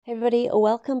Hey everybody,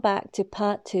 welcome back to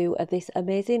part 2 of this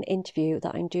amazing interview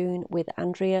that I'm doing with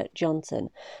Andrea Johnson.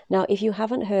 Now, if you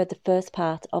haven't heard the first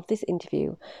part of this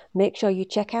interview, make sure you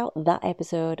check out that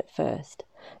episode first.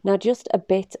 Now, just a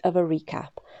bit of a recap.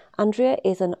 Andrea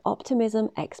is an optimism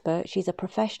expert. She's a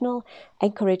professional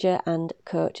encourager and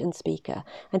coach and speaker,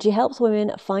 and she helps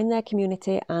women find their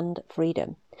community and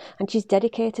freedom. And she's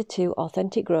dedicated to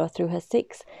authentic growth through her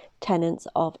 6 tenets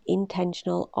of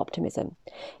intentional optimism.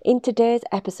 In today's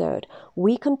episode,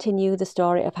 we continue the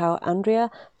story of how Andrea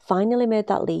finally made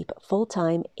that leap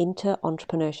full-time into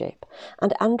entrepreneurship.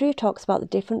 And Andrea talks about the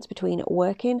difference between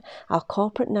working our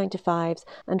corporate 9-to-5s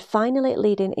and finally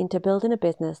leading into building a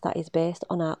business that is based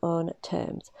on our own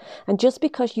terms. And just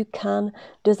because you can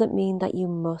doesn't mean that you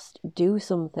must do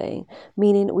something,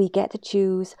 meaning we get to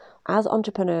choose as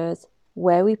entrepreneurs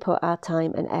where we put our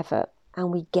time and effort, and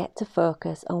we get to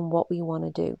focus on what we want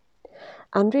to do.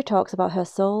 Andrea talks about her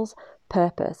soul's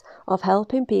purpose of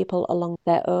helping people along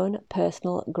their own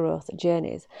personal growth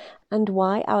journeys and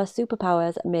why our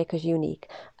superpowers make us unique,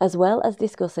 as well as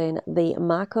discussing the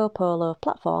Marco Polo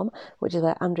platform, which is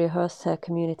where Andrea hosts her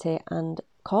community and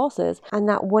courses, and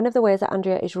that one of the ways that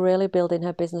Andrea is really building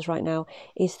her business right now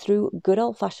is through good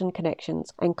old-fashioned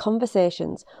connections and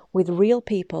conversations with real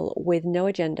people with no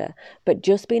agenda, but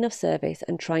just being of service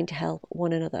and trying to help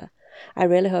one another. I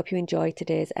really hope you enjoy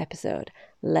today's episode.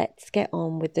 Let's get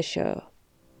on with the show.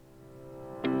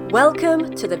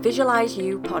 Welcome to the Visualize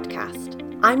You podcast.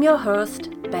 I'm your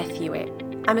host, Beth Hewitt.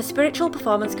 I'm a spiritual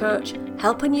performance coach,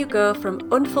 helping you go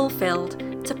from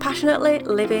unfulfilled to passionately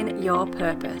living your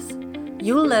purpose.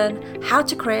 You'll learn how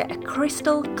to create a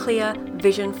crystal clear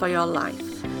vision for your life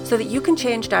so that you can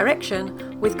change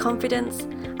direction with confidence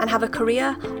and have a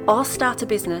career or start a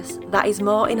business that is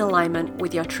more in alignment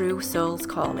with your true soul's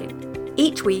calling.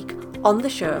 Each week on the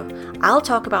show, I'll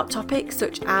talk about topics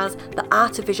such as the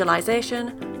art of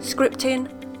visualization, scripting,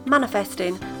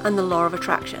 manifesting, and the law of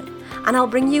attraction. And I'll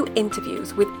bring you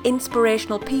interviews with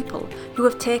inspirational people who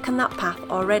have taken that path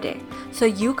already, so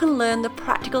you can learn the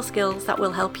practical skills that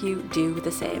will help you do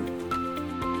the same.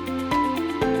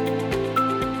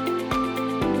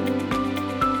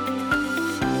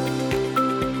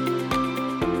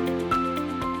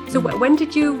 So when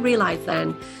did you realise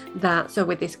then that, so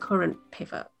with this current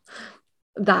pivot,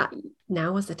 that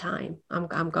now was the time,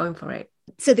 I'm going for it?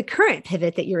 So the current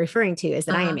pivot that you're referring to is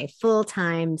that I am a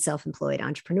full-time self-employed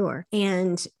entrepreneur.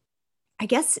 And I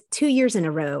guess 2 years in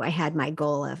a row, I had my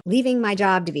goal of leaving my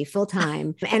job to be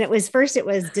full-time. And it was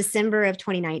December of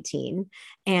 2019.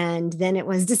 And then it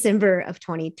was December of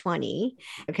 2020,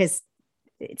 because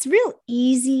it's real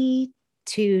easy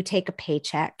to take a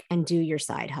paycheck and do your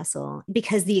side hustle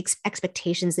because the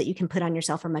expectations that you can put on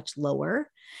yourself are much lower.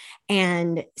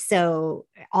 And so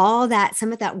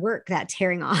some of that work, that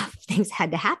tearing off things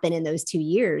had to happen in those 2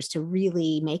 years to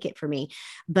really make it for me.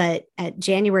 But at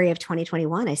January of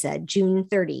 2021, I said, June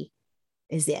 30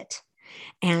 is it.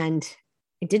 And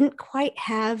I didn't quite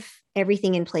have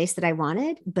everything in place that I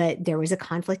wanted, but there was a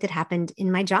conflict that happened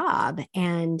in my job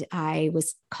and I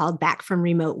was called back from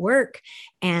remote work,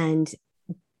 and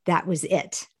that was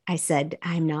it. I said,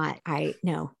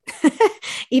 no,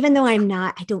 even though I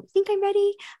don't think I'm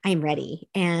ready, I'm ready.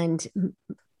 And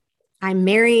I'm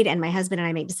married and my husband and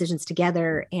I make decisions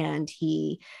together. And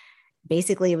he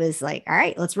basically was like, all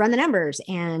right, let's run the numbers.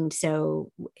 And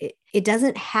so it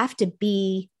doesn't have to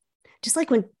be just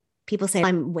like when people say,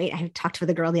 I talked with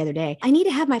a girl the other day, I need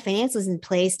to have my finances in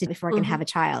place before I can have a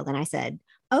child. And I said,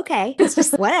 okay, it's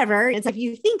just whatever. It's like, if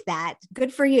you think that,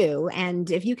 good for you. And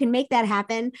if you can make that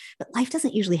happen, but life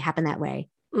doesn't usually happen that way.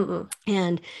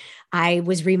 And I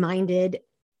was reminded,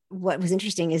 what was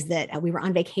interesting is that we were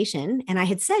on vacation and I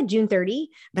had said June 30,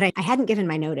 but I hadn't given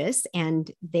my notice, and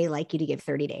they like you to give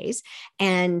 30 days.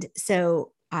 And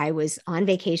so I was on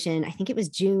vacation. I think it was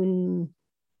June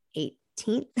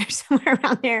 18th or somewhere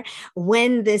around there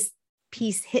when this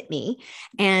piece hit me.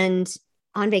 And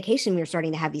on vacation, we were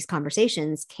starting to have these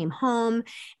conversations, came home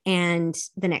and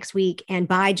the next week. And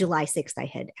by July 6th, I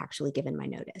had actually given my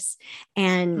notice.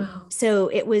 And so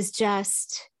it was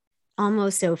just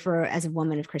almost as a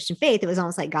woman of Christian faith, it was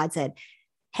almost like God said,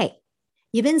 hey,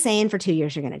 you've been saying for 2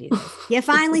 years, you're going to do this. You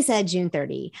finally said June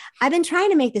 30. I've been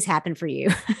trying to make this happen for you.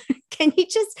 Can you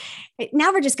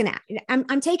now we're just going to,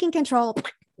 I'm taking control.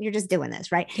 You're just doing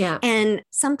this, right? Yeah. And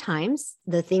sometimes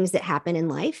the things that happen in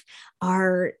life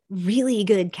are really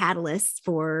good catalysts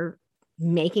for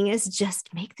making us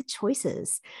just make the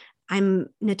choices. I'm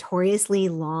notoriously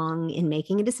long in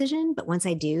making a decision, but once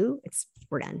I do,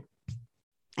 we're done.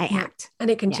 I act.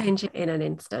 And it can change it in an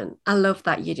instant. I love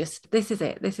that this is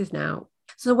it. This is now.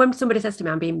 So when somebody says to me,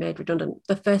 I'm being made redundant,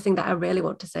 the first thing that I really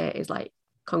want to say is like,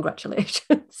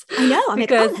 congratulations. I know. I'm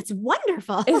like, oh, that's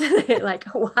wonderful. Isn't it? Like,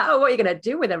 wow, what are you going to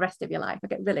do with the rest of your life? I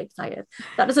get really excited.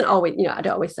 That doesn't always, I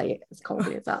don't always say it as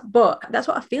coldly as that, but that's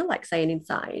what I feel like saying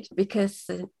inside, because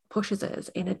it pushes us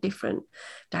in a different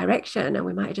direction, and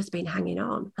we might have just been hanging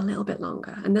on a little bit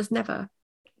longer, and there's never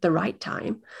the right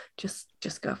time. Just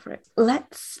go for it.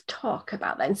 Let's talk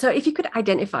about then. So if you could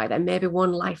identify then maybe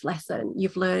one life lesson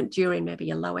you've learned during maybe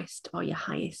your lowest or your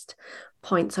highest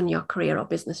points on your career or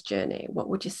business journey, what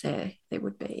would you say they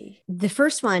would be? The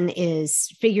first one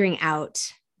is figuring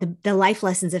out the life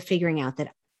lessons of figuring out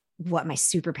that what my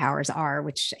superpowers are,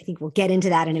 which I think we'll get into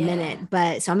that in a minute.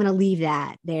 But so I'm going to leave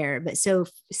that there. But so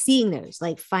seeing those,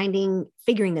 like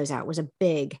figuring those out was a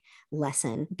big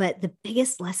lesson. But the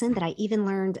biggest lesson that I even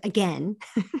learned again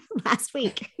last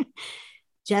week,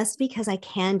 just because I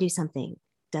can do something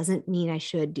doesn't mean I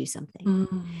should do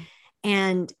something.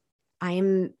 And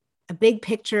I'm a big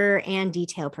picture and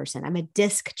detail person. I'm a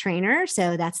DISC trainer.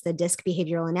 So that's the DISC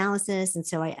behavioral analysis. And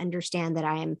so I understand that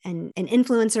I am an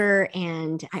influencer.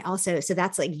 And I also, so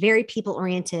that's like very people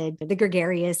oriented, the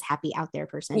gregarious, happy out there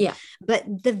person. Yeah. But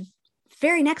the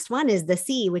very next one is the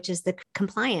C, which is the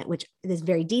compliant, which is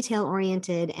very detail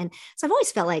oriented. And so I've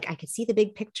always felt like I could see the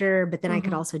big picture, but then I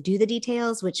could also do the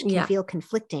details, which can feel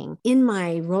conflicting. In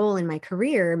my role in my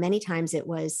career, many times it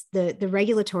was the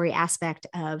regulatory aspect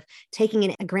of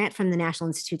taking a grant from the National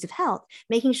Institutes of Health,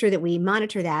 making sure that we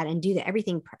monitor that and do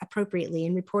everything appropriately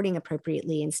and reporting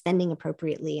appropriately and spending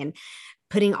appropriately and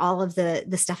putting all of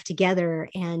the stuff together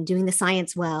and doing the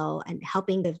science well and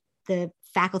helping the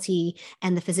faculty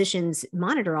and the physicians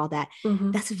monitor all that.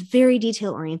 That's very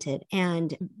detail oriented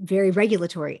and very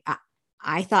regulatory.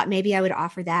 I thought maybe I would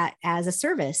offer that as a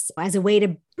service, as a way to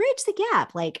bridge the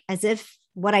gap, like as if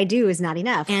what I do is not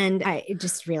enough. And I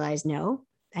just realized, no,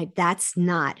 that's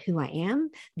not who I am.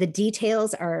 The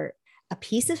details are a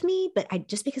piece of me, but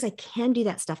just because I can do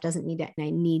that stuff doesn't mean that I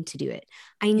need to do it.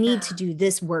 I need to do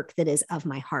this work that is of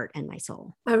my heart and my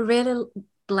soul. I really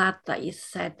glad that you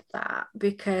said that,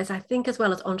 because I think as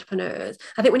well as entrepreneurs,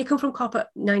 I think when you come from corporate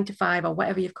 9 to 5 or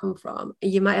whatever you've come from,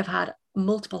 you might have had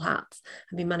multiple hats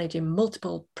and been managing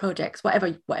multiple projects,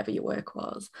 whatever your work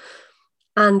was.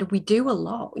 And we do a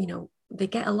lot, they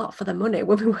get a lot for the money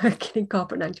when we're working in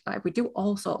corporate 9 to 5. We do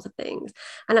all sorts of things.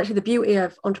 And actually the beauty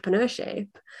of entrepreneurship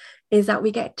is that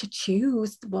we get to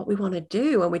choose what we want to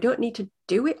do, and we don't need to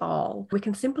do it all. We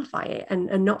can simplify it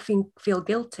and not feel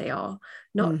guilty, or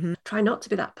not try not to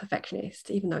be that perfectionist,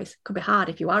 even though it could be hard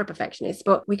if you are a perfectionist.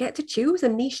 But we get to choose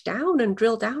and niche down and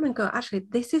drill down and go, actually,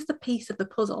 this is the piece of the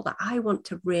puzzle that I want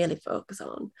to really focus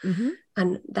on.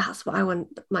 And that's what I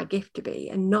want my gift to be,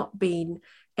 and not being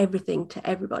everything to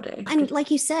everybody. And like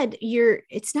you said,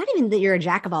 it's not even that you're a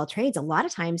jack of all trades. A lot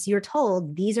of times you're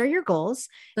told these are your goals.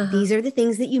 These are the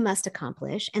things that you must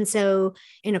accomplish. And so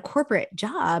in a corporate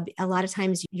job, a lot of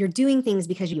times you're doing things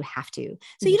because you have to.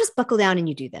 So you just buckle down and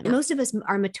you do them. Most of us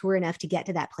are mature enough to get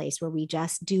to that place where we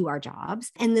just do our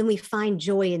jobs. And then we find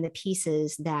joy in the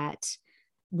pieces that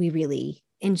we really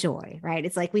enjoy, right?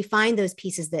 It's like we find those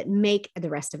pieces that make the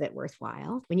rest of it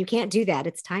worthwhile. When you can't do that,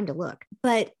 it's time to look.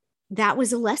 But that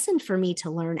was a lesson for me to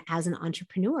learn as an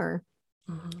entrepreneur.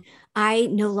 I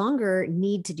no longer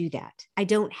need to do that. I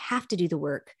don't have to do the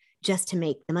work just to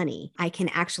make the money. I can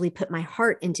actually put my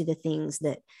heart into the things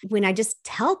that when I just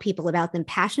tell people about them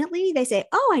passionately, they say,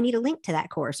 oh, I need a link to that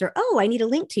course, or, oh, I need a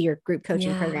link to your group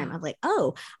coaching program. I'm like,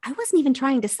 oh, I wasn't even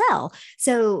trying to sell.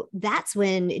 So that's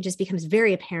when it just becomes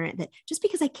very apparent that just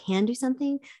because I can do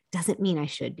something doesn't mean I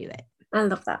should do it. I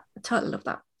love that. I totally love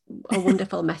that. A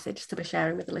wonderful message to be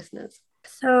sharing with the listeners.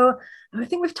 So I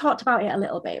think we've talked about it a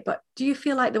little bit, but do you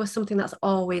feel like there was something that's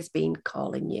always been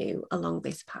calling you along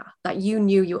this path, that you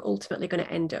knew you were ultimately going to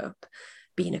end up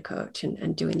being a coach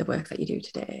and doing the work that you do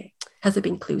today? Has there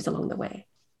been clues along the way?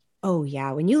 Oh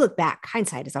yeah. When you look back,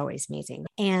 hindsight is always amazing.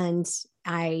 And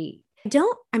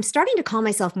I'm starting to call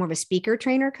myself more of a speaker,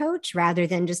 trainer, coach rather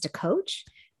than just a coach,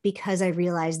 because I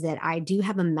realized that I do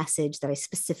have a message that I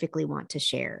specifically want to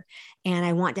share, and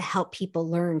I want to help people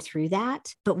learn through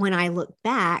that. But when I look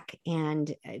back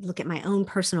and look at my own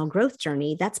personal growth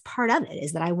journey, that's part of it,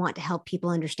 is that I want to help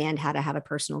people understand how to have a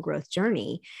personal growth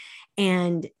journey.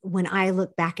 And when I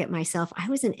look back at myself, I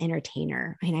was an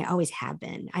entertainer. I mean, I always have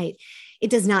been.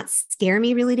 It does not scare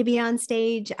me really to be on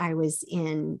stage. I was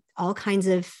in all kinds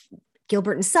of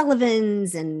Gilbert and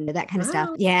Sullivan's and that kind of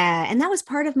stuff. Yeah. And that was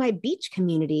part of my beach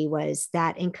community, was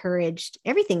that encouraged,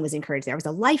 everything was encouraged there. I was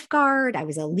a lifeguard. I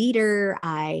was a leader.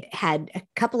 I had a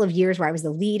couple of years where I was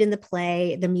the lead in the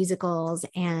play, the musicals.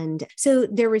 And so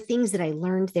there were things that I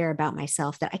learned there about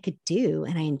myself that I could do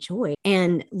and I enjoyed.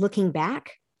 And looking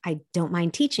back, I don't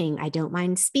mind teaching. I don't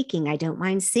mind speaking. I don't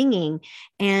mind singing.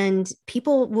 And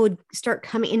people would start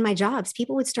coming in my jobs.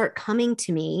 People would start coming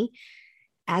to me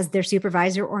as their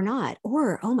supervisor or not,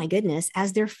 or, oh my goodness,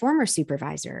 as their former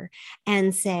supervisor,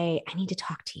 and say, I need to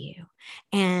talk to you.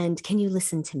 And can you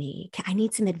listen to me? I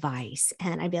need some advice.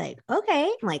 And I'd be like,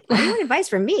 okay. I'm like, why do you want advice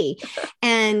from me?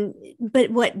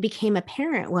 But what became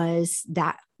apparent was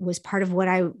that was part of what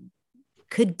I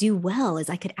could do well, is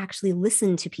I could actually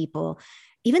listen to people,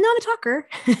 even though I'm a talker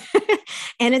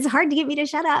and it's hard to get me to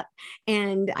shut up.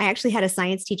 And I actually had a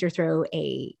science teacher throw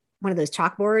one of those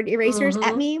chalkboard erasers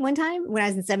at me one time when I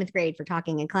was in 7th grade for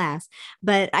talking in class.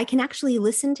 But I can actually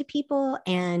listen to people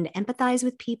and empathize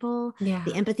with people. Yeah.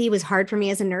 The empathy was hard for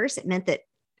me as a nurse. It meant that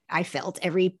I felt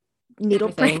every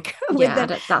needle prick.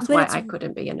 That's why I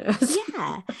couldn't be a nurse.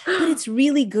 Yeah. But it's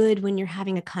really good when you're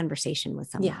having a conversation with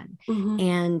someone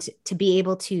and to be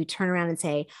able to turn around and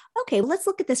say, okay, well, let's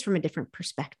look at this from a different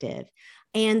perspective.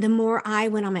 And the more I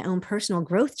went on my own personal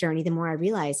growth journey, the more I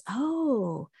realized,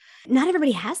 oh, not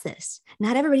everybody has this.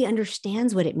 Not everybody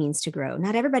understands what it means to grow.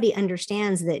 Not everybody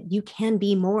understands that you can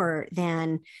be more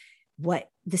than what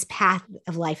this path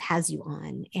of life has you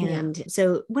on. And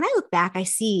so when I look back, I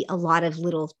see a lot of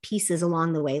little pieces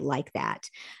along the way like that.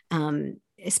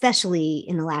 Especially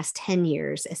in the last 10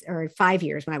 years or 5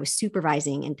 years when I was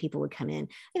supervising and people would come in.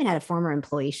 I even had a former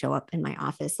employee show up in my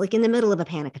office, like in the middle of a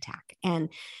panic attack, and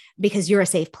because you're a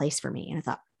safe place for me. And I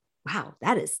thought, wow,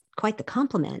 that is quite the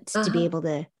compliment to be able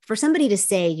to, for somebody to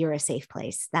say you're a safe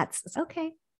place. That's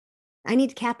okay. I need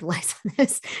to capitalize on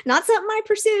this. Not something I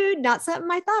pursued, not something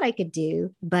I thought I could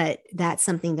do, but that's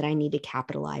something that I need to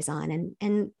capitalize on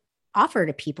and offer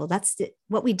to people. That's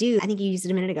what we do. I think you used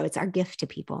it a minute ago. It's our gift to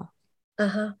people.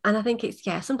 And I think it's,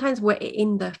 sometimes we're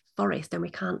in the forest and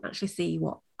we can't actually see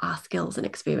what our skills and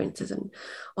experiences and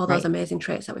all those amazing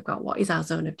traits that we've got. What is our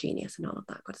zone of genius and all of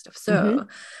that good stuff. So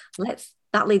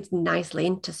that leads nicely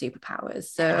into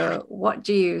superpowers. So what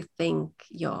do you think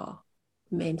your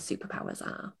main superpowers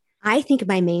are? I think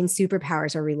my main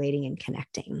superpowers are relating and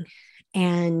connecting.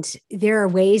 And there are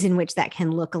ways in which that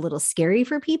can look a little scary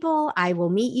for people. I will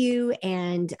meet you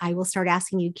and I will start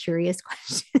asking you curious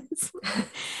questions.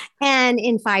 And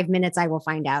in 5 minutes, I will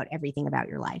find out everything about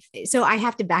your life. So I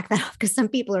have to back that up because some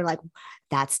people are like,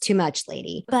 that's too much,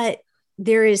 lady. But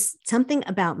there is something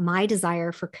about my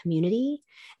desire for community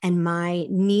and my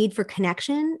need for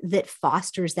connection that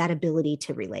fosters that ability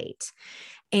to relate.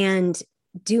 And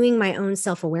doing my own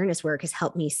self-awareness work has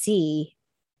helped me see,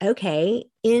 okay,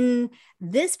 in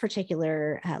this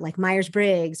particular, like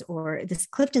Myers-Briggs or this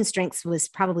Clifton Strengths was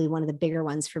probably one of the bigger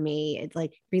ones for me. It's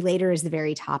like Relator is the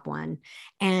very top one.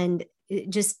 And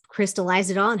it just crystallized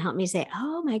it all and helped me say,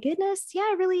 oh my goodness, yeah,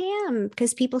 I really am.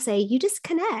 Because people say, you just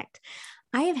connect.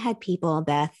 I have had people,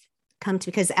 Beth, come to,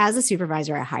 because as a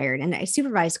supervisor, I hired and I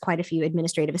supervised quite a few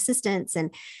administrative assistants.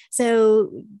 And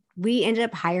so we ended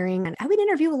up hiring, and I would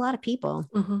interview a lot of people.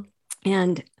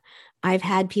 And I've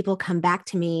had people come back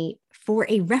to me for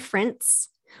a reference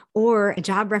or a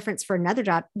job reference for another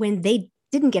job when they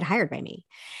didn't get hired by me.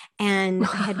 And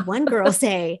I had one girl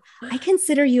say, I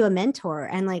consider you a mentor.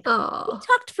 And like, we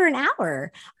talked for an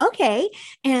hour. Okay.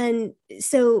 And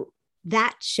so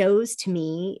that shows to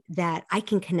me that I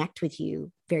can connect with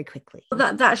you very quickly.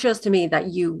 That shows to me that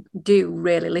you do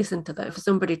really listen to them. For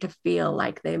somebody to feel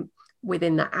like they,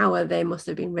 within that hour, they must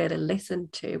have been really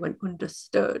listened to and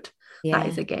understood. That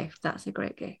is a gift. That's a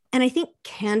great gift. And I think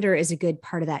candor is a good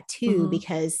part of that too,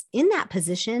 because in that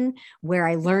position where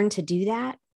I learned to do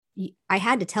that, I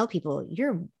had to tell people,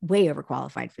 you're way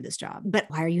overqualified for this job, but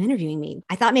why are you interviewing me?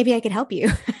 I thought maybe I could help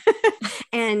you.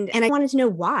 And I wanted to know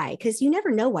why, because you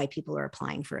never know why people are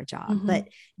applying for a job, but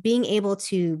being able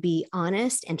to be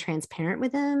honest and transparent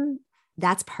with them,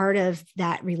 that's part of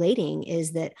that relating,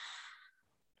 is that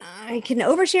I can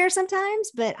overshare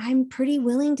sometimes, but I'm pretty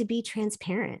willing to be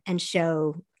transparent and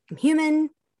show I'm human.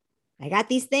 I got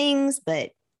these things, but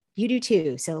you do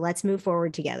too. So let's move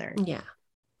forward together. Yeah.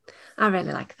 I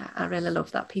really like that. I really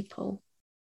love that people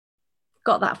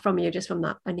got that from you, just from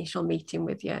that initial meeting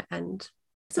with you. And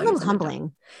it's a little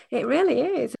humbling. It really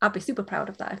is. I'd be super proud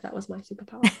of that if that was my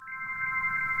superpower.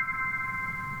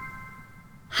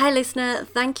 Hi listener,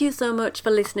 thank you so much for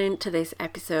listening to this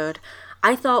episode.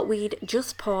 I thought we'd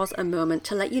just pause a moment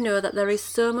to let you know that there is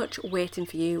so much waiting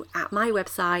for you at my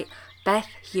website,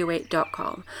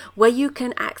 bethhewitt.com, where you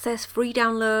can access free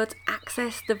downloads,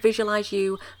 access the Visualize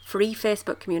You free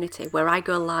Facebook community where I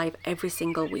go live every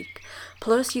single week.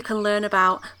 Plus, you can learn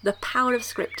about the power of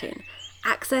scripting,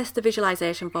 access the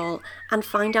Visualization Vault, and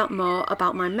find out more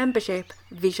about my membership,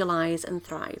 Visualize and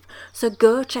Thrive. So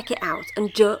go check it out,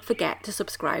 and don't forget to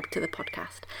subscribe to the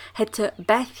podcast. Head to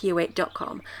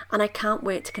bethhewitt.com, and I can't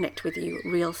wait to connect with you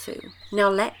real soon. Now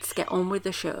let's get on with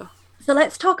the show. So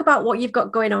let's talk about what you've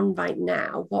got going on right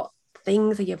now. What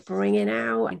things are you bringing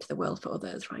out into the world for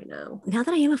others right now? Now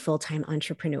that I am a full-time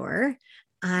entrepreneur,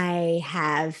 I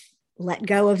have let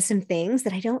go of some things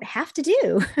that I don't have to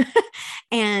do.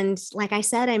 And like I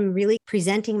said, I'm really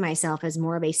presenting myself as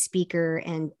more of a speaker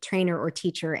and trainer or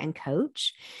teacher and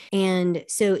coach. And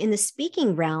so in the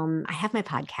speaking realm, I have my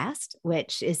podcast,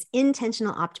 which is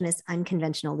Intentional Optimist,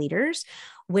 Unconventional Leaders,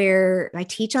 where I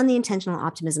teach on the intentional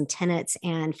optimism tenets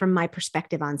and from my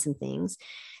perspective on some things.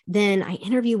 Then I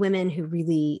interview women who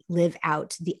really live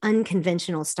out the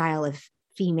unconventional style of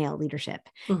female leadership.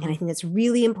 And I think that's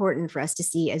really important for us to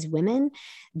see as women,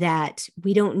 that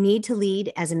we don't need to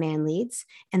lead as a man leads,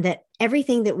 and that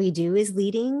everything that we do is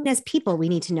leading. As people, we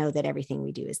need to know that everything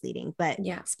we do is leading, but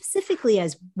specifically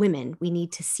as women, we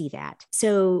need to see that.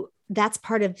 So that's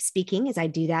part of speaking, is I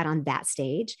do that on that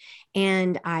stage.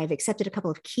 And I've accepted a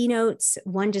couple of keynotes.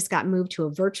 One just got moved to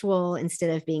a virtual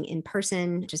instead of being in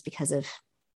person, just because of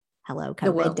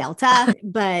COVID, Delta,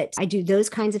 but I do those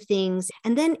kinds of things.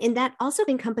 And then in that also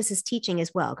encompasses teaching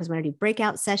as well, because when I do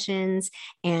breakout sessions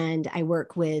and I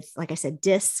work with, like I said,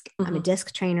 DISC, I'm a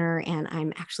DISC trainer, and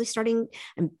I'm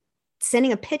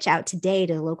sending a pitch out today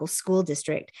to the local school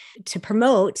district to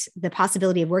promote the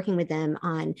possibility of working with them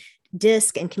on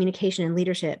DISC and communication and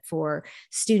leadership for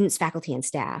students, faculty, and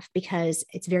staff, because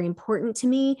it's very important to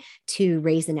me to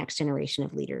raise the next generation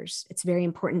of leaders. It's very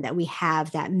important that we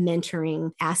have that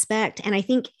mentoring aspect. And I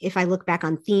think if I look back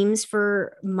on themes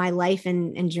for my life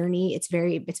and journey, it's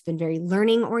been very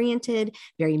learning oriented,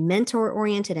 very mentor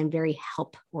oriented, and very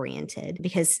help oriented,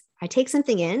 because I take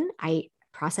something in, I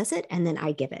process it, and then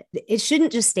I give it. It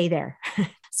shouldn't just stay there.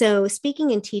 So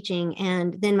speaking and teaching,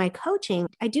 and then my coaching,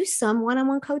 I do some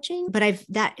one-on-one coaching, but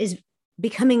that is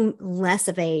becoming less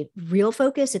of a real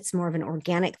focus. It's more of an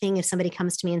organic thing. If somebody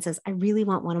comes to me and says, I really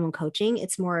want one-on-one coaching,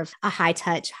 it's more of a high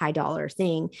touch, high dollar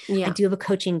thing. I do have a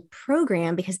coaching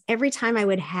program, because every time I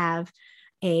would have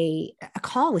a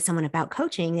call with someone about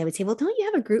coaching, they would say, well, don't you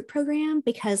have a group program?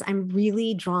 Because I'm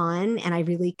really drawn and I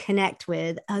really connect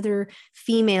with other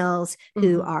females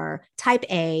who are type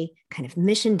A, kind of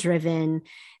mission driven.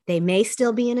 They may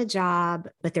still be in a job,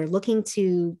 but they're looking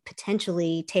to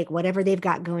potentially take whatever they've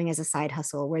got going as a side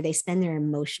hustle, where they spend their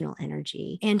emotional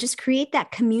energy and just create that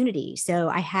community. So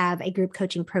I have a group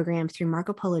coaching program through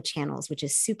Marco Polo Channels, which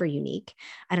is super unique.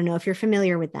 I don't know if you're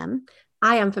familiar with them.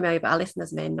 I am familiar, but our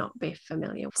listeners may not be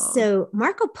familiar. So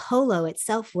Marco Polo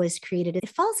itself was created, it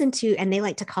falls into, and they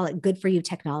like to call it good for you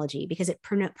technology, because it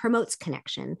promotes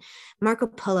connection. Marco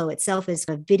Polo itself is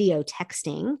a video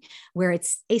texting where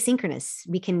it's asynchronous.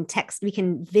 We can text, we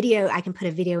can video, I can put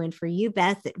a video in for you,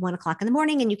 Beth, at 1:00 in the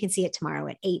morning, and you can see it tomorrow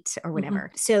at 8 or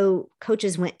whatever. So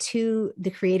coaches went to the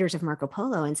creators of Marco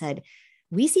Polo and said,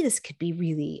 we see this could be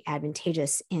really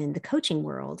advantageous in the coaching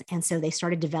world. And so they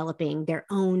started developing their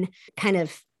own kind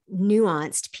of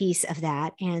nuanced piece of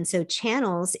that. And so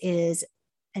Channels is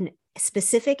a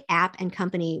specific app and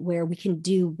company where we can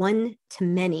do one to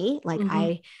many. Like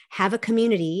I have a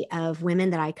community of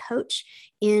women that I coach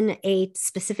in a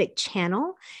specific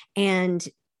channel, and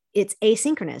it's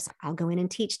asynchronous. I'll go in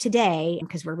and teach today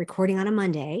because we're recording on a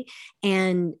Monday,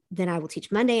 and then I will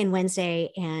teach Monday and Wednesday,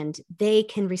 and they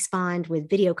can respond with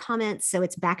video comments. So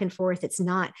it's back and forth. It's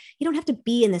not, you don't have to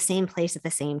be in the same place at the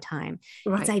same time.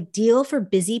 It's ideal for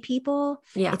busy people.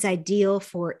 It's ideal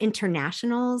for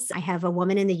internationals. I have a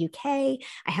woman in the UK.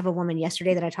 I have a woman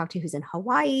yesterday that I talked to who's in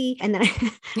Hawaii, and then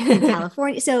in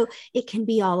California. So it can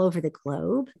be all over the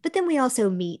globe. But then we also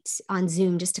meet on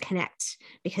Zoom just to connect,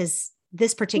 because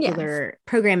this particular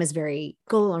program is very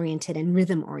goal-oriented and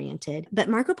rhythm-oriented. But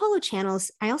Marco Polo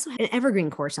Channels, I also had an evergreen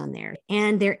course on there.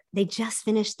 And they just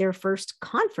finished their first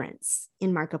conference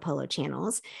in Marco Polo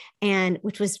Channels, and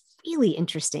which was really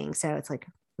interesting. So it's like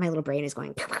my little brain is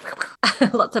going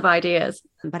lots of ideas.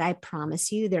 But I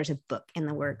promise you, there's a book in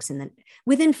the works. And then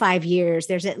within 5 years,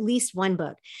 there's at least one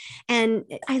book. And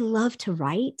I love to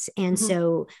write. And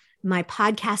so my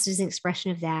podcast is an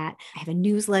expression of that. I have a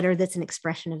newsletter that's an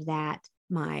expression of that.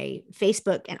 my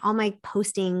Facebook and all my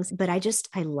postings, but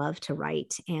I love to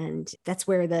write. And that's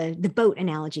where the boat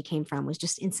analogy came from, was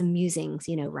just in some musings,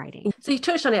 writing. So you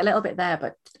touched on it a little bit there,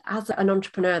 but as an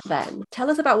entrepreneur then, tell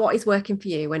us about what is working for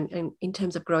you and in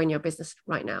terms of growing your business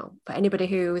right now. For anybody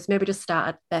who has maybe just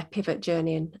started their pivot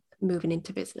journey and moving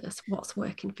into business, what's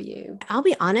working for you? I'll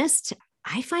be honest,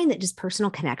 I find that just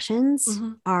personal connections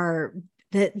are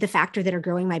the factor that are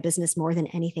growing my business more than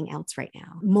anything else right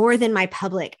now, more than my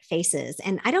public faces.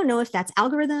 And I don't know if that's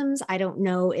algorithms. I don't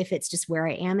know if it's just where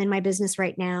I am in my business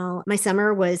right now. My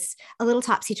summer was a little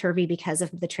topsy-turvy because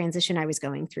of the transition I was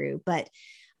going through, but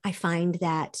I find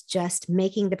that just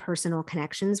making the personal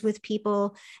connections with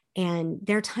people, and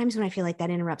there are times when I feel like that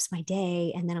interrupts my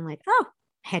day. And then I'm like, oh,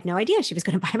 I had no idea she was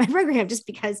going to buy my program just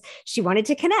because she wanted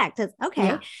to connect. That's okay.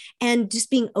 Yeah. And just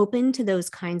being open to those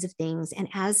kinds of things. And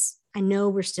as I know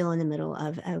we're still in the middle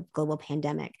of a global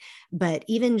pandemic, but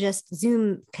even just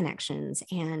Zoom connections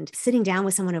and sitting down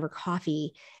with someone over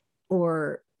coffee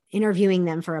or interviewing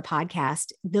them for a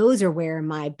podcast, those are where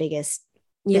my biggest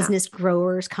business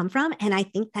growers come from. And I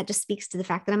think that just speaks to the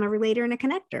fact that I'm a relator and a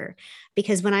connector,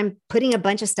 because when I'm putting a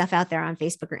bunch of stuff out there on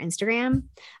Facebook or Instagram,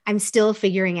 I'm still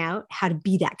figuring out how to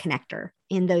be that connector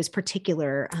in those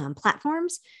particular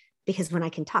platforms. Because when I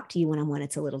can talk to you one-on-one,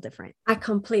 it's a little different. I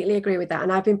completely agree with that.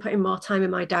 And I've been putting more time in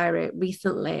my diary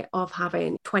recently of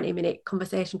having 20-minute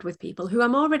conversations with people who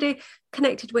I'm already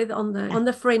connected with on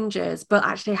the fringes, but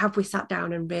actually have we sat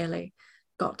down and really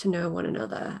got to know one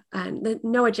another, and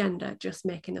no agenda, just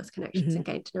making those connections and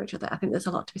getting to know each other. I think there's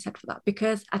a lot to be said for that,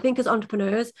 because I think as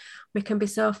entrepreneurs, we can be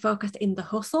so focused in the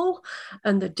hustle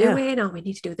and the doing, we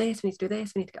need to do this, we need to do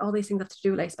this, we need to get all these things off the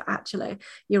to-do list. But actually,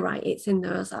 you're right, it's in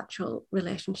those actual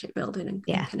relationship building and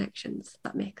connections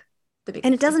that make the biggest.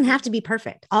 And it doesn't have to be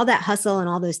perfect. All that hustle and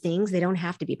all those things, they don't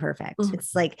have to be perfect.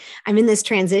 It's like I'm in this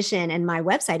transition, and my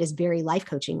website is very life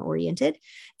coaching oriented.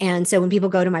 And so when people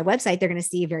go to my website, they're going to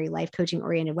see a very life coaching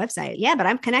oriented website. Yeah, but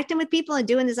I'm connecting with people and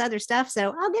doing this other stuff.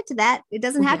 So I'll get to that. It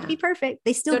doesn't have to be perfect.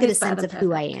 They still get a sense of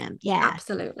who I am. Yeah,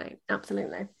 absolutely.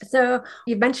 Absolutely. So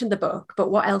you've mentioned the book, but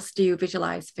what else do you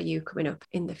visualize for you coming up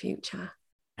in the future?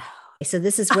 So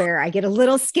this is where I get a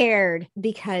little scared,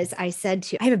 because I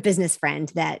have a business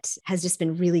friend that has just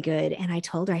been really good. And I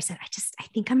told her, I said, I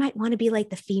think I might want to be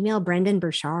like the female Brendan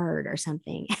Burchard or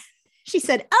something. She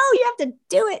said, oh, you have to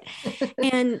do it.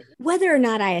 And whether or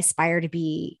not I aspire to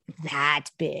be that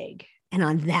big and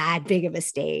on that big of a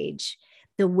stage,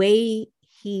 the way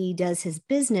he does his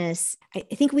business, I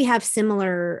think I have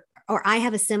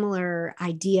a similar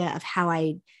idea of how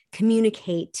I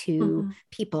communicate to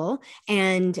people.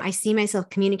 And I see myself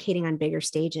communicating on bigger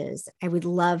stages. I would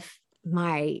love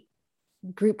my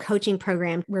group coaching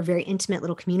program. We're a very intimate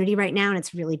little community right now, and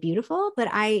it's really beautiful.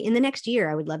 But in the next year,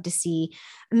 I would love to see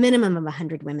a minimum of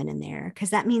 100 women in there, because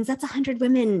that means that's 100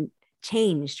 women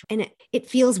changed. And it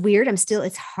feels weird.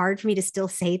 It's hard for me to still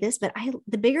say this, but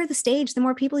the bigger the stage, the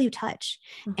more people you touch.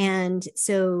 And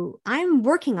so I'm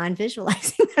working on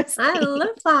visualizing those things. I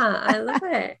love that. I love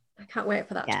it. I can't wait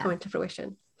for that to come into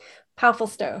fruition. Powerful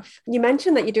stuff. You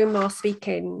mentioned that you're doing more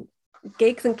speaking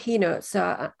gigs and keynotes.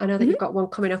 So I know that you've got one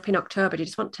coming up in October. Do you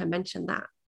just want to mention that?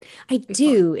 I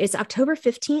do. It's October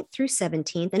 15th through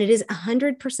 17th, and it is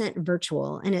 100%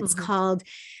 virtual, and it's called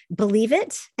Believe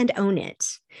It and Own It.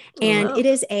 And it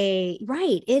is a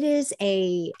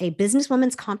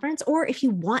businesswoman's conference, or if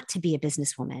you want to be a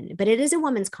businesswoman, but it is a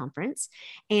woman's conference,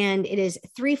 and it is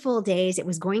 3 full days. It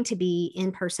was going to be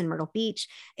in person, Myrtle Beach.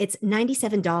 It's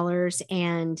 $97,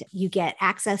 and you get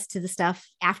access to the stuff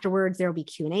afterwards. There will be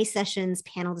Q&A sessions,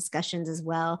 panel discussions as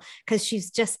well, because she's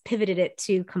just pivoted it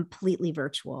to completely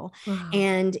virtual. Wow.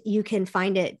 And you can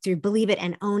find it through Believe It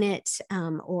and Own It,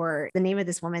 or the name of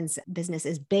this woman's business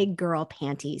is Big Girl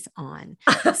Panties On.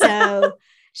 So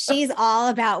she's all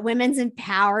about women's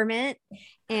empowerment.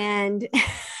 And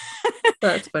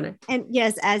that's funny. And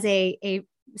yes, as a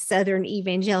Southern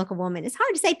evangelical woman, it's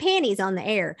hard to say panties on the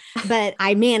air, but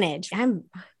I manage. I'm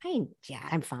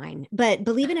fine. But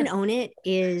Believe It and Own It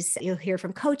is, you'll hear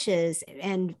from coaches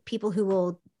and people who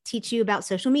will teach you about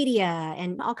social media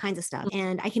and all kinds of stuff.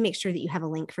 And I can make sure that you have a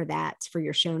link for that for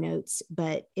your show notes,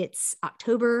 but it's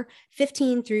October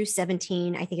 15 through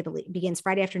 17. I think it begins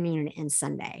Friday afternoon and ends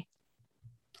Sunday.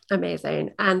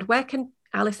 Amazing. And where can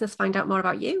our listeners find out more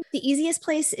about you? The easiest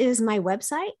place is my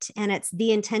website, and it's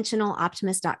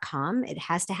theintentionaloptimist.com. It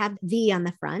has to have the on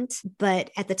the front, but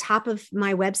at the top of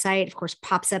my website, of course,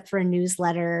 pops up for a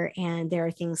newsletter. And there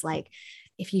are things like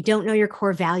If you don't know your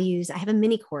core values, I have a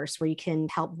mini course where you can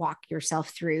help walk yourself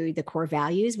through the core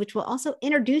values, which will also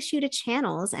introduce you to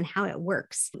channels and how it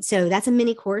works. So that's a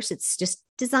mini course. It's just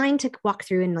designed to walk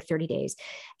through in like 30 days.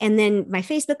 And then my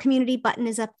Facebook community button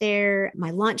is up there. My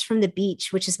Launch from the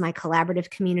Beach, which is my collaborative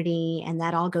community. And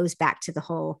that all goes back to the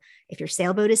whole, if your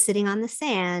sailboat is sitting on the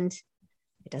sand,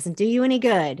 it doesn't do you any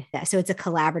good. So it's a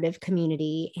collaborative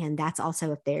community, and that's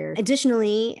also up there.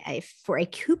 Additionally, for a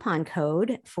coupon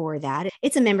code for that,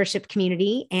 it's a membership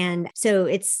community. And so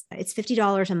it's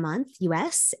 $50 a month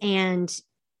US.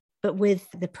 But with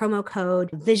the promo code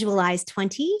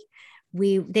Visualize20,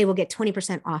 they will get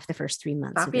 20% off the first 3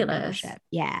 months. Fabulous. Of the membership.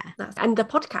 Yeah. And the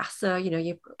podcast. So,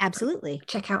 you absolutely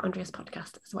check out Andrea's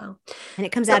podcast as well. And it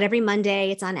comes out every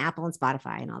Monday. It's on Apple and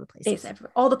Spotify and all the places. It's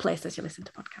all the places you listen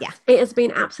to podcasts. Yeah. It has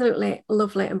been absolutely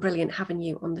lovely and brilliant having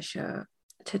you on the show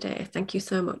today. Thank you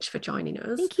so much for joining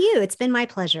us. Thank you. It's been my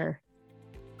pleasure.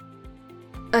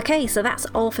 Okay, so that's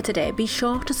all for today. Be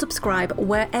sure to subscribe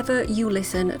wherever you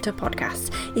listen to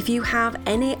podcasts. If you have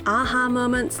any aha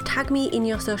moments, tag me in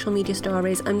your social media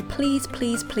stories, and please,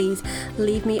 please, please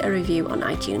leave me a review on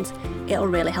iTunes. It'll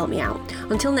really help me out.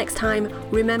 Until next time,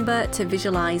 remember to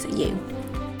visualize you.